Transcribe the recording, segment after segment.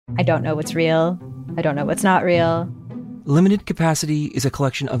I don't know what's real. I don't know what's not real. Limited Capacity is a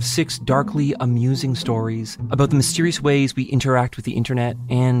collection of 6 darkly amusing stories about the mysterious ways we interact with the internet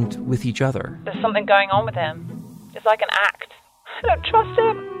and with each other. There's something going on with him. It's like an act. I don't trust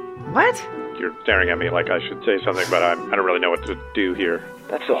him. What? You're staring at me like I should say something, but I don't really know what to do here.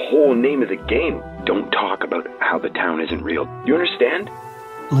 That's the whole name of the game. Don't talk about how the town isn't real. You understand?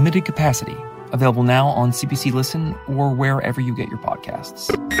 Limited Capacity. Available now on CBC Listen or wherever you get your podcasts.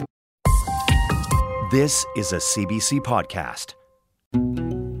 This is a CBC podcast.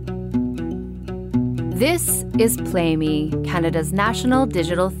 This is Play Me, Canada's national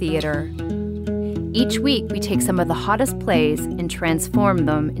digital theatre. Each week, we take some of the hottest plays and transform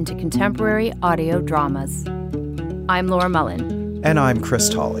them into contemporary audio dramas. I'm Laura Mullen. And I'm Chris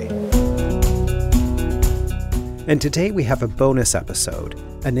Tolley. And today we have a bonus episode,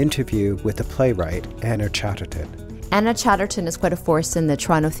 an interview with the playwright Anna Chatterton. Anna Chatterton is quite a force in the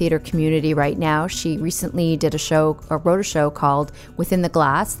Toronto theatre community right now. She recently wrote a show called Within the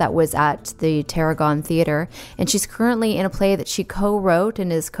Glass that was at the Tarragon Theatre. And she's currently in a play that she co-wrote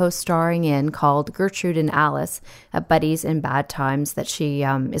and is co-starring in called Gertrude and Alice, Buddies in Bad Times, that she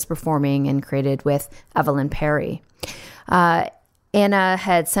is performing and created with Evelyn Perry. Anna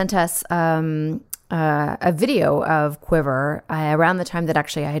had sent us a video of Quiver around the time that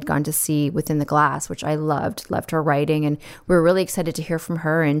actually I had gone to see Within the Glass, which I loved her writing, and we were really excited to hear from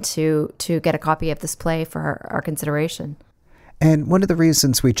her and to get a copy of this play for our consideration. And one of the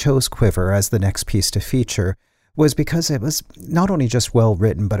reasons we chose Quiver as the next piece to feature was because it was not only just well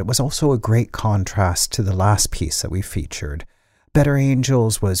written, but it was also a great contrast to the last piece that we featured. Better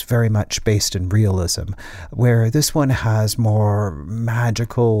Angels was very much based in realism, where this one has more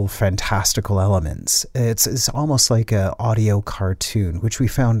magical, fantastical elements. It's almost like an audio cartoon, which we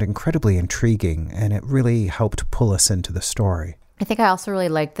found incredibly intriguing, and it really helped pull us into the story. I think I also really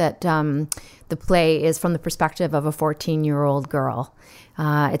liked that the play is from the perspective of a 14-year-old girl.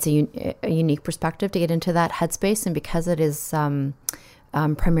 It's a unique perspective to get into that headspace, and because it is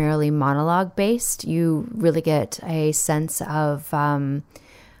primarily monologue based, you really get a sense of where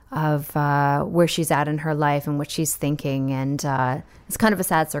she's at in her life and what she's thinking, and it's kind of a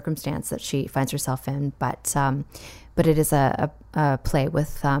sad circumstance that she finds herself in, but it is a play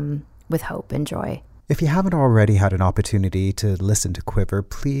with hope and joy. If you haven't already had an opportunity to listen to Quiver,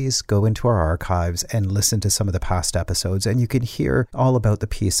 please go into our archives and listen to some of the past episodes, and you can hear all about the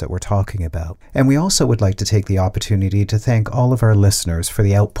piece that we're talking about. And we also would like to take the opportunity to thank all of our listeners for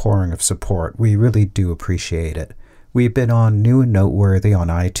the outpouring of support. We really do appreciate it. We've been on New and Noteworthy on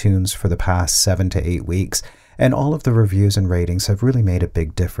iTunes for the past 7 to 8 weeks, and all of the reviews and ratings have really made a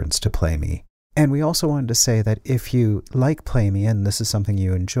big difference to Play Me. And we also wanted to say that if you like Play Me and this is something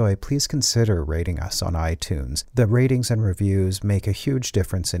you enjoy, please consider rating us on iTunes. The ratings and reviews make a huge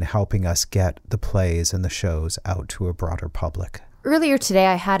difference in helping us get the plays and the shows out to a broader public. Earlier today,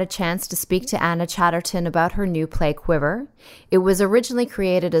 I had a chance to speak to Anna Chatterton about her new play, Quiver. It was originally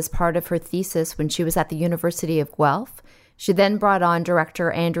created as part of her thesis when she was at the University of Guelph. She then brought on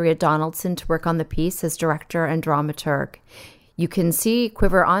director Andrea Donaldson to work on the piece as director and dramaturg. You can see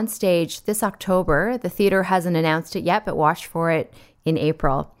Quiver on stage this October. The theatre hasn't announced it yet, but watch for it in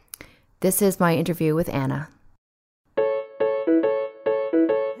April. This is my interview with Anna. But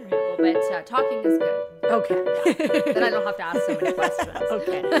talking is good. Okay. Then I don't have to ask so many questions.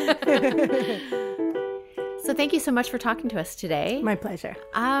 Okay. So thank you so much for talking to us today. My pleasure.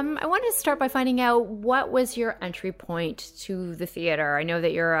 I wanted to start by finding out, what was your entry point to the theater? I know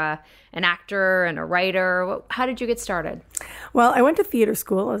that you're an actor and a writer. How did you get started? Well, I went to theater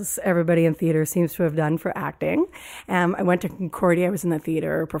school, as everybody in theater seems to have done, for acting. I went to Concordia. I was in the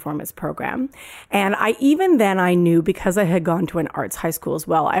theater performance program. And I knew, because I had gone to an arts high school as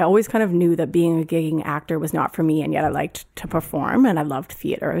well, I always kind of knew that being a gigging actor was not for me, and yet I liked to perform, and I loved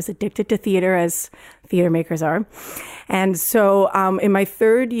theater. I was addicted to theater, as theater makers are. And so in my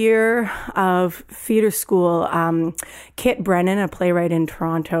third year of theater school, Kit Brennan, a playwright in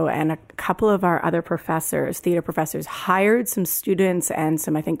Toronto, and a couple of our other professors, theater professors, hired some students and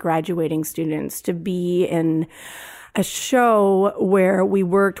some, I think, graduating students to be in a show where we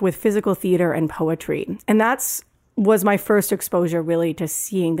worked with physical theater and poetry. And was my first exposure really to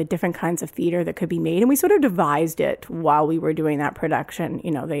seeing the different kinds of theater that could be made. And we sort of devised it while we were doing that production.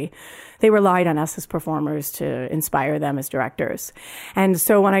 You know, they relied on us as performers to inspire them as directors. And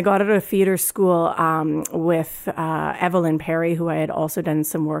so when I got out of theater school with Evelyn Perry, who I had also done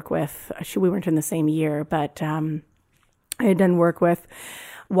some work with, we weren't in the same year, but I had done work with,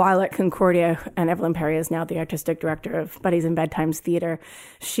 while at Concordia, and Evelyn Perry is now the artistic director of Buddies in Bedtimes Theatre,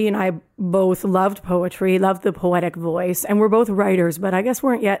 she and I both loved poetry, loved the poetic voice, and we're both writers, but I guess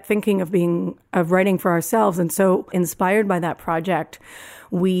weren't yet thinking of writing for ourselves. And so inspired by that project,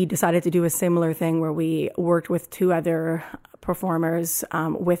 we decided to do a similar thing where we worked with two other performers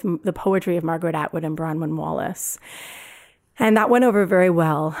with the poetry of Margaret Atwood and Bronwyn Wallace. And that went over very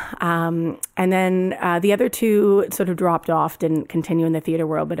well. And then the other two sort of dropped off, didn't continue in the theater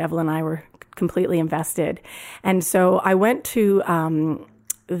world, but Evelyn and I were completely invested. And so I went to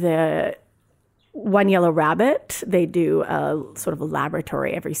the One Yellow Rabbit. They do a sort of a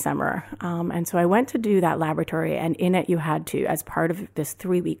laboratory every summer. And so I went to do that laboratory, and in it you had to, as part of this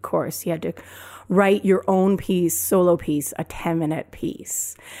 3-week course, you had to write your own piece, solo piece, a 10-minute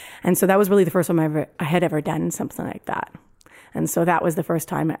piece. And so that was really the first time I had ever done something like that. And so that was the first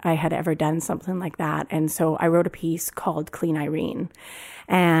time I had ever done something like that. And so I wrote a piece called Clean Irene.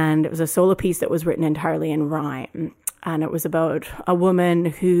 And it was a solo piece that was written entirely in rhyme. And it was about a woman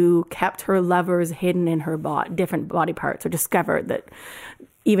who kept her lovers hidden in her different body parts, or discovered that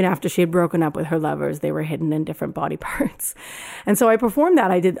even after she had broken up with her lovers, they were hidden in different body parts. And so I performed that.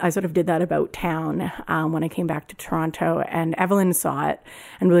 I sort of did that about town when I came back to Toronto, and Evelyn saw it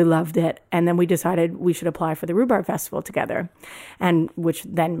and really loved it. And then we decided we should apply for the Rhubarb Festival together, and which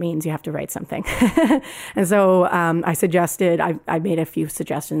then means you have to write something. And so I made a few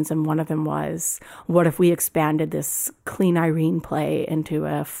suggestions, and one of them was, what if we expanded this Clean Irene play into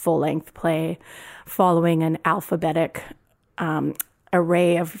a full-length play following an alphabetic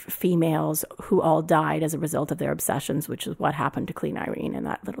array of females who all died as a result of their obsessions, which is what happened to Clean Irene in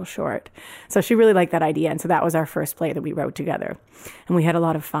that little short. So she really liked that idea. And so that was our first play that we wrote together. And we had a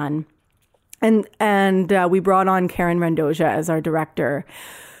lot of fun. And we brought on Karen Rendoja as our director.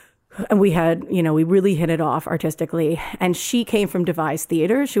 And we really hit it off artistically. And she came from Devise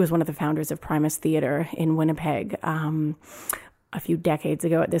Theatre. She was one of the founders of Primus Theatre in Winnipeg, a few decades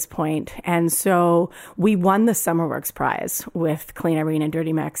ago at this point. And so we won the SummerWorks prize with Clean Irene and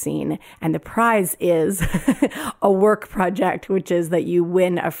Dirty Maxine. And the prize is a work project, which is that you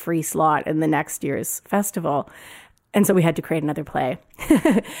win a free slot in the next year's festival. And so we had to create another play.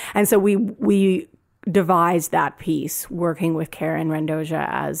 And so we devised that piece working with Karen Rendoja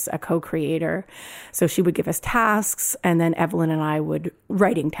as a co-creator. So she would give us tasks, and then Evelyn and I would,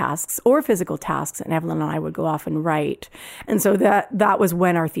 writing tasks or physical tasks, and Evelyn and I would go off and write. And so that was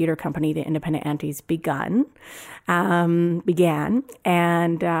when our theater company, the Independent Aunties, began. And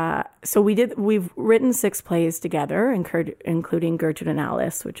so we've written 6 plays together, including Gertrude and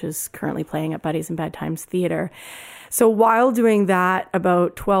Alice, which is currently playing at Buddies in Bedtimes Theatre. So while doing that,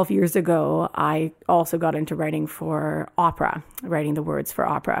 about 12 years ago, I also got into writing for opera, writing the words for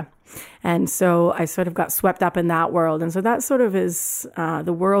opera. And so I sort of got swept up in that world. And so that sort of is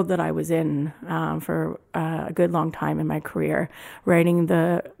the world that I was in for a good long time in my career, writing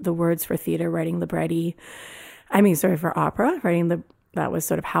the words for theater, writing for opera, that was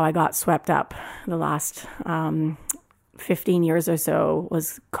sort of how I got swept up the last 15 years or so,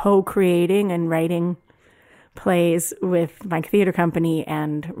 was co-creating and writing plays with my theater company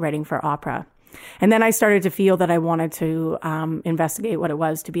and writing for opera. And then I started to feel that I wanted to investigate what it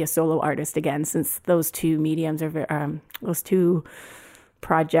was to be a solo artist again, since those two mediums those two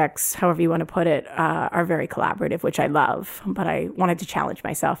projects, however you want to put it, are very collaborative, which I love. But I wanted to challenge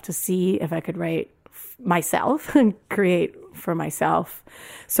myself to see if I could write myself and create for myself.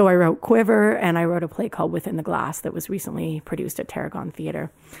 So I wrote Quiver, and I wrote a play called Within the Glass that was recently produced at Tarragon Theatre.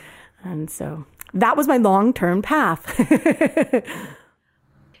 And so that was my long-term path.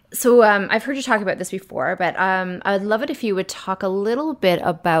 So I've heard you talk about this before, but I would love it if you would talk a little bit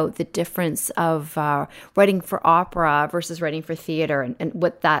about the difference of writing for opera versus writing for theater, and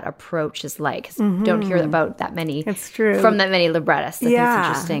what that approach is like. 'Cause don't hear about that many. It's true. From that many librettists. I think it's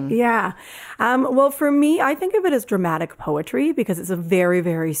interesting. Yeah. Well, for me, I think of it as dramatic poetry because it's a very,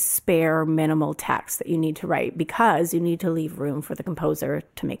 very spare, minimal text that you need to write, because you need to leave room for the composer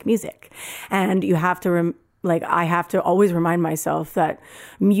to make music. And you have to I have to always remind myself that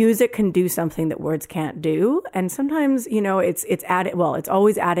music can do something that words can't do. And sometimes, it's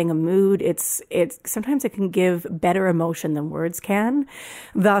always adding a mood. Sometimes it can give better emotion than words can.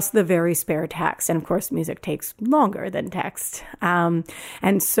 Thus the very spare text. And of course, music takes longer than text.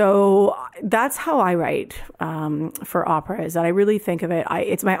 And so that's how I write for opera, is that I really think of it.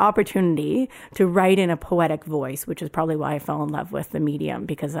 It's my opportunity to write in a poetic voice, which is probably why I fell in love with the medium,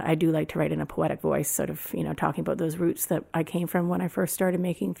 because I do like to write in a poetic voice, sort of, talking about those roots that I came from when I first started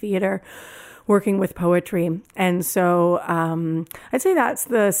making theater, working with poetry. And so I'd say that's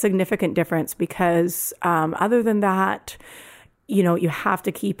the significant difference, because other than that, you have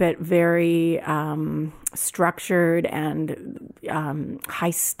to keep it very structured and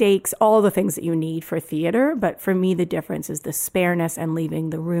high stakes, all the things that you need for theater. But for me, the difference is the spareness and leaving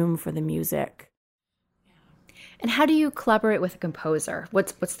the room for the music. And how do you collaborate with a composer?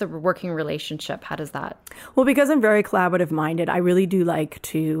 What's the working relationship? How does that? Well, because I'm very collaborative minded, I really do like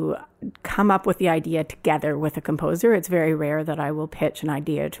to come up with the idea together with a composer. It's very rare that I will pitch an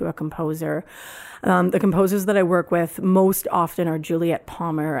idea to a composer. The composers that I work with most often are Juliet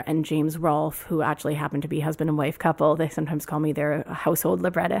Palmer and James Rolfe, who actually happen to be husband and wife couple. They sometimes call me their household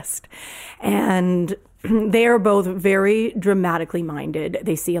librettist. And they are both very dramatically minded.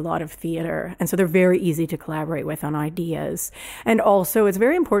 They see a lot of theater, and so they're very easy to collaborate with on ideas. And also, it's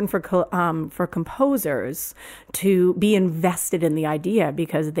very important for composers to be invested in the idea,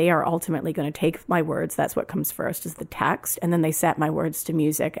 because they are ultimately going to take my words. That's what comes first, is the text, and then they set my words to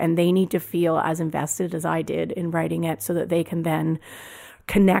music. And they need to feel as invested as I did in writing it, so that they can then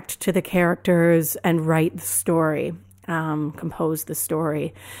connect to the characters and write the story. Compose the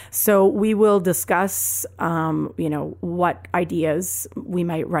story. So we will discuss, what ideas we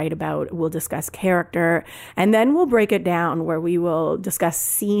might write about. We'll discuss character, and then we'll break it down where we will discuss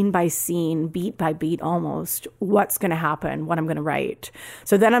scene by scene, beat by beat almost, what's going to happen, what I'm going to write.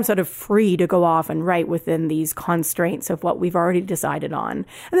 So then I'm sort of free to go off and write within these constraints of what we've already decided on. And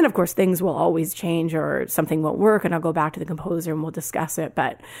then, of course, things will always change, or something won't work, and I'll go back to the composer and we'll discuss it.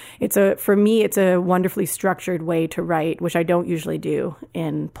 But for me, it's a wonderfully structured way to write, which I don't usually do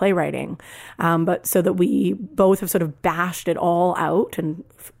in playwriting, but so that we both have sort of bashed it all out and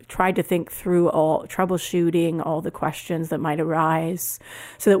tried to think through troubleshooting all the questions that might arise,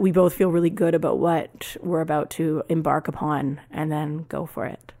 so that we both feel really good about what we're about to embark upon, and then go for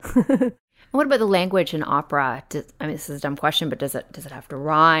it. What about the language in opera? This is a dumb question, but does it have to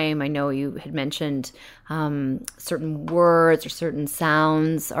rhyme? I know you had mentioned certain words or certain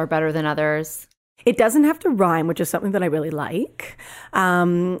sounds are better than others. It doesn't have to rhyme, which is something that I really like.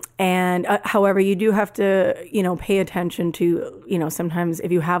 However, you do have to, pay attention to, sometimes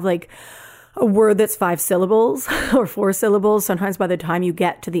if you have like a word that's 5 syllables or 4 syllables, sometimes by the time you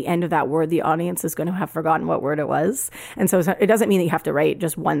get to the end of that word, the audience is going to have forgotten what word it was. And so it doesn't mean that you have to write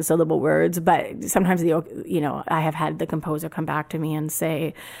just 1 syllable words, but sometimes I have had the composer come back to me and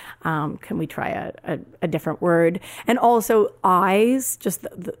say, can we try a different word? And also eyes, just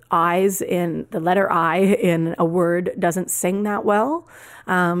the eyes in the letter I in a word doesn't sing that well.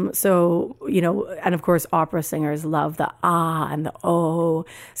 And of course, opera singers love the ah and the oh.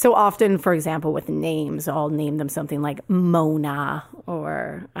 So often, for example, with names, I'll name them something like Mona,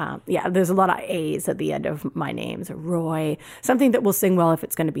 or there's a lot of A's at the end of my names, or Roy, something that will sing well if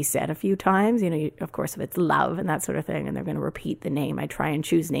it's going to be said a few times. Of course, if it's love and that sort of thing, and they're going to repeat the name, I try and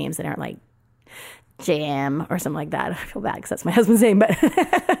choose names that aren't like Jam or something like that. I feel bad because that's my husband's name, but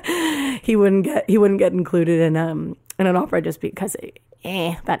he wouldn't get included in an opera just because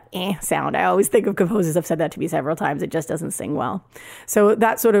that sound. I always think of composers have said that to me several times. It just doesn't sing well. So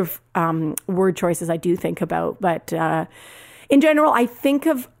that sort of word choices I do think about, but in general, I think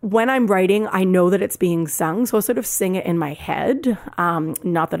of when I'm writing, I know that it's being sung, so I'll sort of sing it in my head.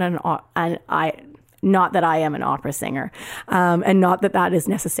 Not that I am an opera singer, and not that is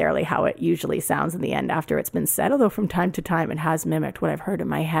necessarily how it usually sounds in the end after it's been said, although from time to time it has mimicked what I've heard in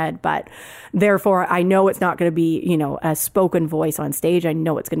my head. But therefore, I know it's not going to be, a spoken voice on stage. I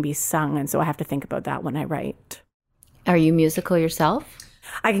know it's going to be sung, and so I have to think about that when I write. Are you musical yourself?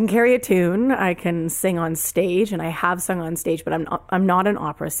 I can carry a tune. I can sing on stage, and I have sung on stage, but I'm not an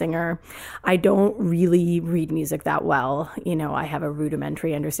opera singer. I don't really read music that well. I have a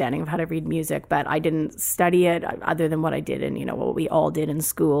rudimentary understanding of how to read music, but I didn't study it other than what I did in, what we all did in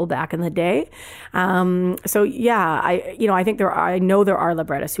school back in the day. I think I know there are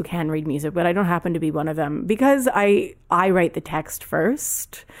librettists who can read music, but I don't happen to be one of them because I write the text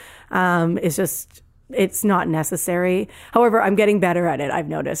first. It's not necessary. However, I'm getting better at it. I've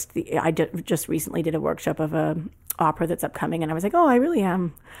noticed. I just recently did a workshop of a opera that's upcoming, and I was like, oh, I really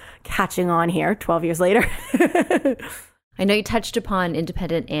am catching on here 12 years later. I know you touched upon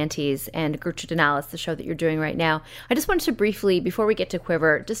Independent Aunties and Gertrude and Alice, the show that you're doing right now. I just wanted to briefly, before we get to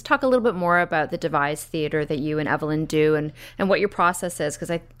Quiver, just talk a little bit more about the devised theater that you and Evelyn do and what your process is,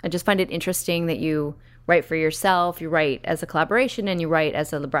 because I just find it interesting that you write for yourself, you write as a collaboration, and you write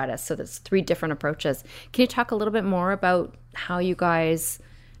as a librettist. So there's 3 different approaches. Can you talk a little bit more about how you guys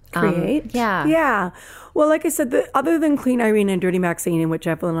create? Yeah. Well, like I said, other than Clean Irene and Dirty Maxine, in which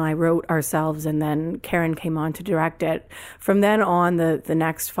Evelyn and I wrote ourselves, and then Karen came on to direct it, from then on, the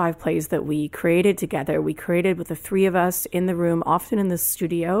next 5 plays that we created together, we created with the 3 of us in the room, often in the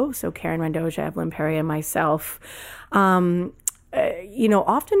studio. So Karen Mendoza, Evelyn Perry, and myself.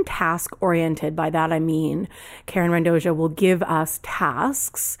 often task oriented. By that I mean Karen Randoja will give us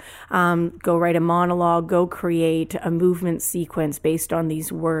tasks, go write a monologue, go create a movement sequence based on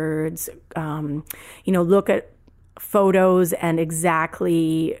these words, look at photos and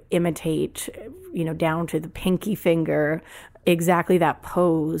exactly imitate, down to the pinky finger, exactly that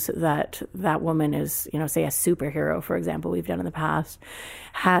pose that woman is, say a superhero, for example, we've done in the past,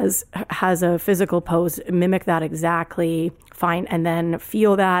 has a physical pose, mimic that exactly, and then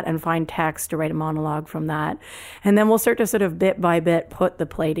feel that and find text to write a monologue from that. And then we'll start to sort of bit by bit put the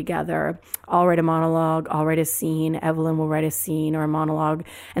play together. I'll write a monologue, I'll write a scene, Evelyn will write a scene or a monologue,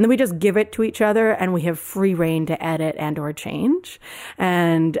 and then we just give it to each other and we have free reign to edit and or change.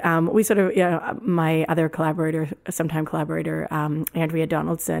 And we sort of, my other sometime collaborator, Andrea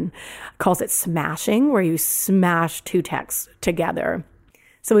Donaldson, calls it smashing, where you smash two texts together.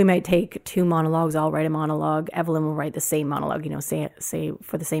 So we might take two monologues, I'll write a monologue, Evelyn will write the same monologue, say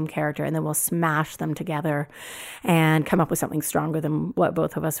for the same character, and then we'll smash them together and come up with something stronger than what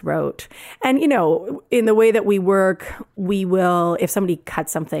both of us wrote. And, in the way that we work, we will, if somebody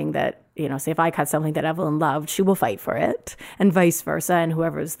cuts something that, say if I cut something that Evelyn loved, she will fight for it, and vice versa, and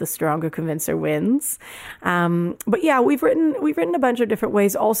whoever's the stronger convincer wins. But yeah, we've written a bunch of different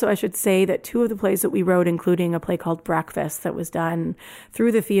ways. Also, I should say that two of the plays that we wrote, including a play called Breakfast that was done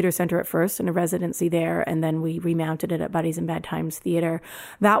through the Theatre Centre at first in a residency there, and then we remounted it at Buddies in Bad Times Theatre.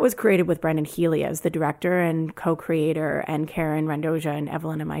 That was created with Brendan Healy as the director and co-creator, and Karen Randoja and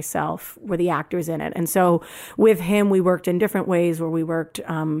Evelyn and myself were the actors in it. And so with him, we worked in different ways where we worked,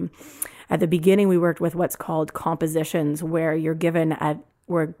 at the beginning, we worked with what's called compositions, where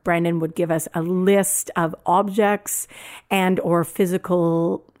where Brendan would give us a list of objects and or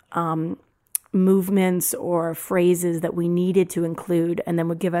physical movements or phrases that we needed to include, and then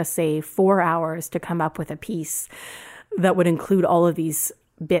would give us, say, 4 hours to come up with a piece that would include all of these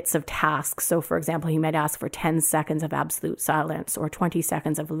bits of tasks. So, for example, he might ask for 10 seconds of absolute silence or 20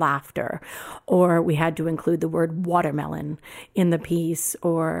 seconds of laughter, or we had to include the word watermelon in the piece,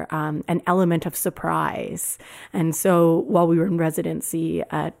 or an element of surprise. And so while we were in residency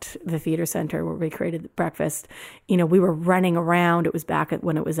at the Theatre Centre where we created Breakfast, we were running around. It was back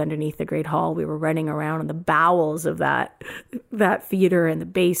when it was underneath the Great Hall. We were running around in the bowels of that theatre, and the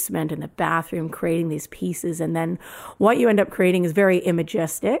basement and the bathroom, creating these pieces. And then what you end up creating is very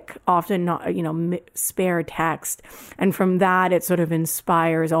imagistic, often not, spare text. And from that, it sort of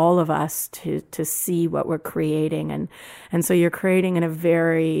inspires all of us to see what we're creating. And so you're creating in a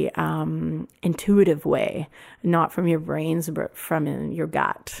very intuitive way, not from your brains, but from your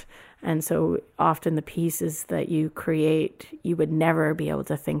gut. And so often the pieces that you create, you would never be able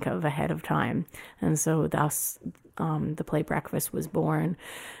to think of ahead of time. And so thus, the play Breakfast was born.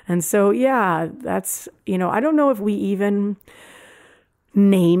 And so, yeah, that's, I don't know if we even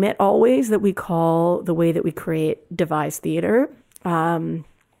name it always, that we call the way that we create devised theater.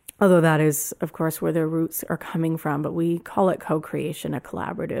 Although that is, of course, where the roots are coming from, but we call it co-creation, a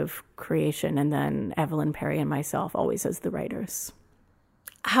collaborative creation. And then Evelyn, Perry, and myself always as the writers.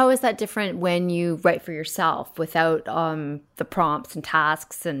 How is that different when you write for yourself without the prompts and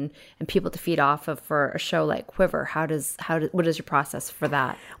tasks and people to feed off of for a show like Quiver? What is your process for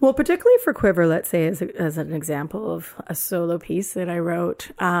that? Well, particularly for Quiver, let's say as an example of a solo piece that I wrote,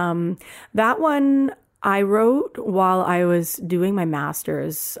 that one I wrote while I was doing my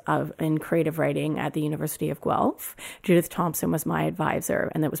master's in creative writing at the University of Guelph. Judith Thompson was my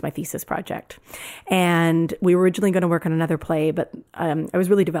advisor, and that was my thesis project. And we were originally going to work on another play, but I was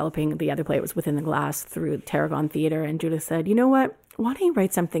really developing the other play. It was Within the Glass through Tarragon Theatre, and Judith said, "You know what? Why don't you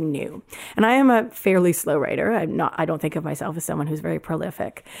write something new?" And I am a fairly slow writer. I don't think of myself as someone who's very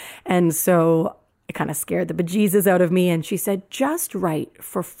prolific. And so it kind of scared the bejesus out of me. And she said, just write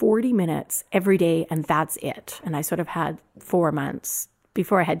for 40 minutes every day, and that's it. And I sort of had 4 months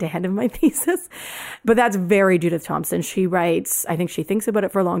before I had to hand in my thesis. But that's very Judith Thompson. She writes, I think she thinks about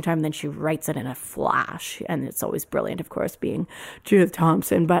it for a long time, and then she writes it in a flash. And it's always brilliant, of course, being Judith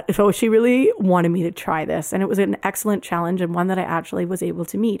Thompson. But so she really wanted me to try this. And it was an excellent challenge, and one that I actually was able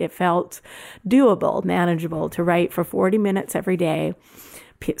to meet. It felt doable, manageable to write for 40 minutes every day,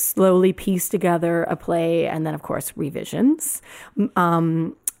 slowly piece together a play, and then, of course, revisions.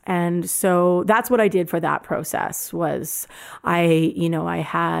 And so that's what I did for that process. Was I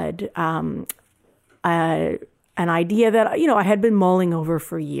had a an idea that, I had been mulling over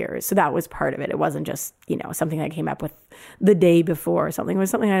for years. So that was part of it. It wasn't just, something that I came up with the day before or something. It was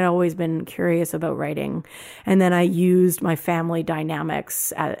something I'd always been curious about writing. And then I used my family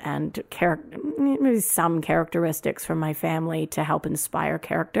dynamics and maybe some characteristics from my family to help inspire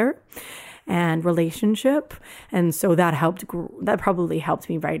character and relationship. And so that probably helped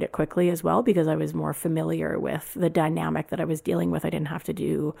me write it quickly as well, because I was more familiar with the dynamic that I was dealing with. I didn't have to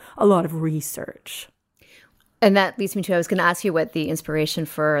do a lot of research. And that leads me to, I was going to ask you what the inspiration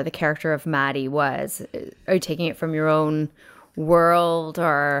for the character of Maddie was. Are you taking it from your own world,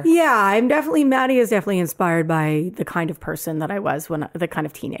 or? Yeah, Maddie is definitely inspired by the kind of person that I was the kind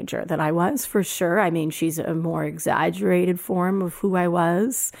of teenager that I was, for sure. I mean, she's a more exaggerated form of who I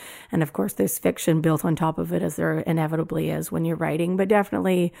was. And of course, there's fiction built on top of it, as there inevitably is when you're writing. But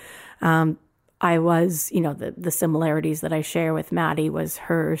definitely, I was, the similarities that I share with Maddie was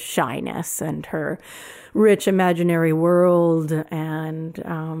her shyness and her rich imaginary world and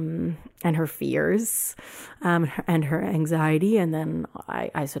her fears and her anxiety. And then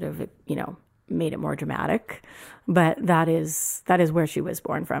I sort of, made it more dramatic. But that is where she was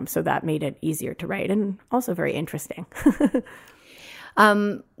born from. So that made it easier to write and also very interesting.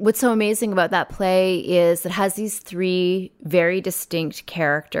 What's so amazing about that play is it has these 3 very distinct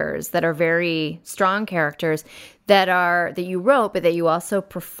characters that are very strong characters that you wrote, but that you also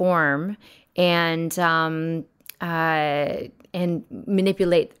perform and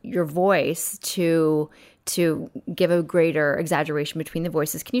manipulate your voice to give a greater exaggeration between the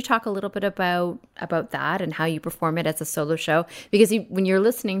voices. Can you talk a little bit about that and how you perform it as a solo show? Because when you're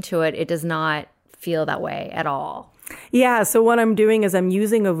listening to it, it does not feel that way at all. Yeah, so what I'm doing is I'm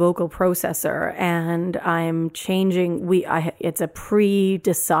using a vocal processor and I'm changing, it's a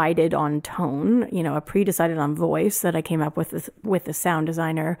pre-decided on tone, a pre-decided on voice that I came up with the sound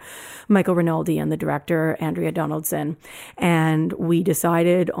designer, Michael Rinaldi, and the director, Andrea Donaldson. And we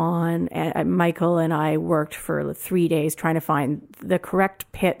decided on, Michael and I worked for 3 days trying to find the correct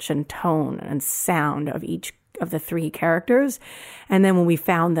pitch and tone and sound of each of the 3 characters. And then when we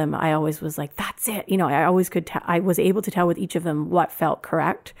found them, I always was like, that's it. I always I was able to tell with each of them what felt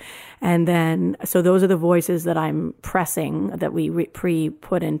correct. And then, so those are the voices that I'm pressing, that we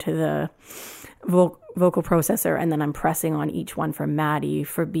put into the vocal processor. And then I'm pressing on each one for Maddie,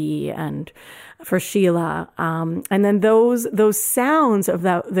 for B, and for Sheila. And then those sounds of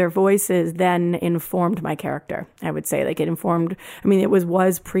their voices then informed my character, I would say. Like, it informed, it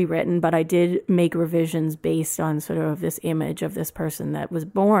was pre-written, but I did make revisions based on sort of this image of this person that was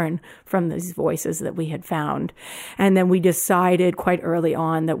born from these voices that we had found. And then we decided quite early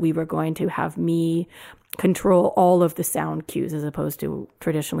on that we were going to have me control all of the sound cues, as opposed to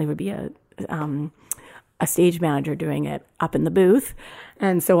traditionally would be a stage manager doing it up in the booth.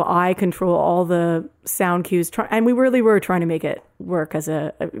 And so I control all the sound cues, and we really were trying to make it work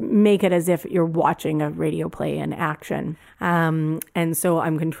make it as if you're watching a radio play in action. And so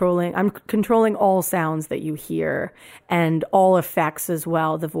I'm controlling all sounds that you hear and all effects as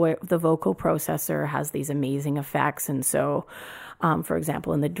well. The vocal processor has these amazing effects. And so, for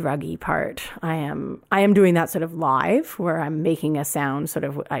example, in the druggy part, I am doing that sort of live, where I'm making a sound sort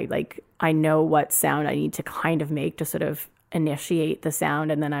of, I know what sound I need to kind of make to sort of initiate the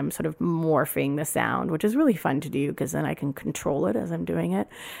sound, and then I'm sort of morphing the sound, which is really fun to do because then I can control it as I'm doing it.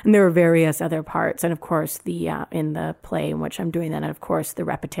 And there are various other parts, and of course in the play in which I'm doing that, and of course the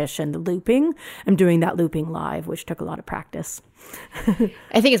repetition, the looping. I'm doing that looping live, which took a lot of practice.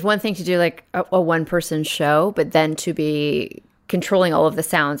 I think it's one thing to do like a one-person show, but then to be controlling all of the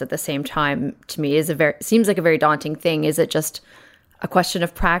sounds at the same time, to me, seems like a very daunting thing. Is it just a question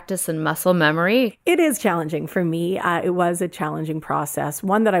of practice and muscle memory? It is challenging for me. It was a challenging process,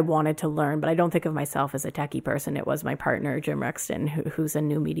 one that I wanted to learn, but I don't think of myself as a techie person. It was my partner, Jim Rexton, who's a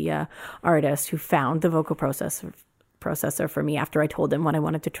new media artist, who found the vocal processor for me after I told him what I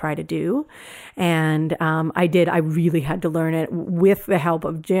wanted to try to do. And I really had to learn it with the help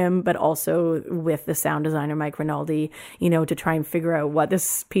of Jim, but also with the sound designer, Mike Rinaldi, to try and figure out what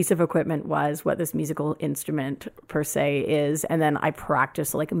this piece of equipment was, what this musical instrument per se is. And then I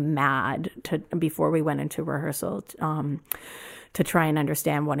practiced like mad before we went into rehearsal to try and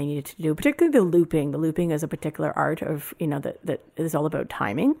understand what I needed to do, particularly the looping. The looping is a particular art of, that is all about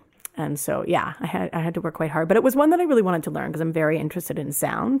timing. And so, yeah, I had to work quite hard, but it was one that I really wanted to learn because I'm very interested in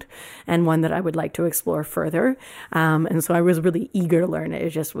sound, and one that I would like to explore further. And so I was really eager to learn it.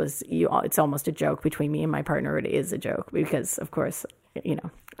 It just was, it's almost a joke between me and my partner. It is a joke because, of course,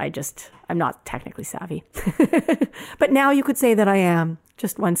 I'm not technically savvy. But now you could say that I am,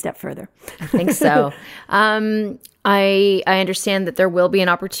 just one step further. I think so. I understand that there will be an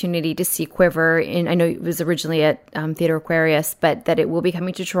opportunity to see Quiver I know it was originally at Theatre Aquarius, but that it will be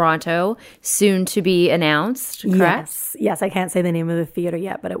coming to Toronto, soon to be announced, correct? Yes, I can't say the name of the theatre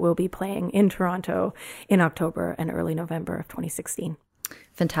yet, but it will be playing in Toronto in October and early November of 2016.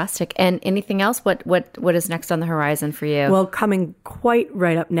 Fantastic. And anything else? What is next on the horizon for you? Well, coming quite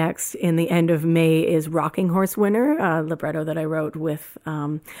right up next in the end of May is Rocking Horse Winter, a libretto that I wrote with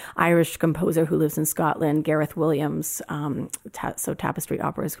Irish composer who lives in Scotland, Gareth Williams. So Tapestry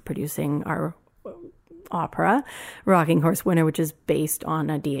Opera is producing our opera, Rocking Horse Winter, which is based on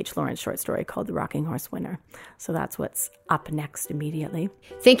a D.H. Lawrence short story called The Rocking Horse Winter. So that's what's up next immediately.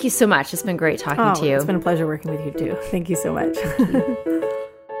 Thank you so much. It's been great talking to you. It's been a pleasure working with you too. Thank you so much.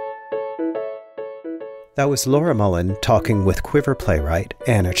 That was Laura Mullen talking with Quiver playwright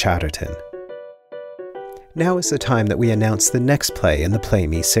Anna Chatterton. Now is the time that we announce the next play in the Play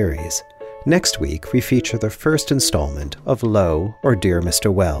Me series. Next week, we feature the first installment of Lo, or Dear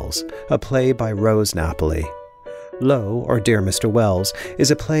Mr. Wells, a play by Rose Napoli. Lo, or Dear Mr. Wells, is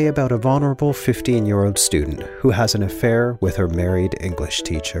a play about a vulnerable 15-year-old student who has an affair with her married English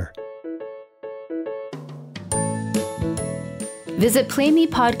teacher. Visit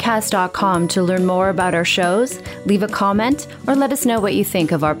playmepodcast.com to learn more about our shows, leave a comment, or let us know what you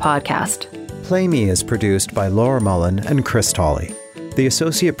think of our podcast. Play Me is produced by Laura Mullen and Chris Tolley. The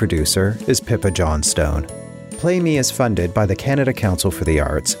associate producer is Pippa Johnstone. Play Me is funded by the Canada Council for the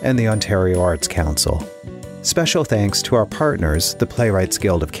Arts and the Ontario Arts Council. Special thanks to our partners, the Playwrights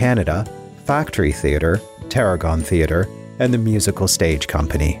Guild of Canada, Factory Theatre, Tarragon Theatre, and the Musical Stage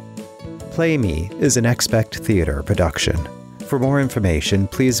Company. Play Me is an Expect Theatre production. For more information,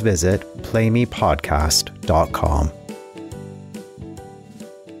 please visit playmepodcast.com.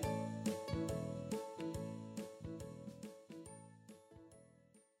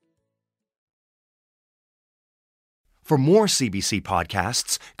 For more CBC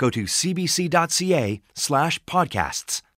podcasts, go to cbc.ca/podcasts.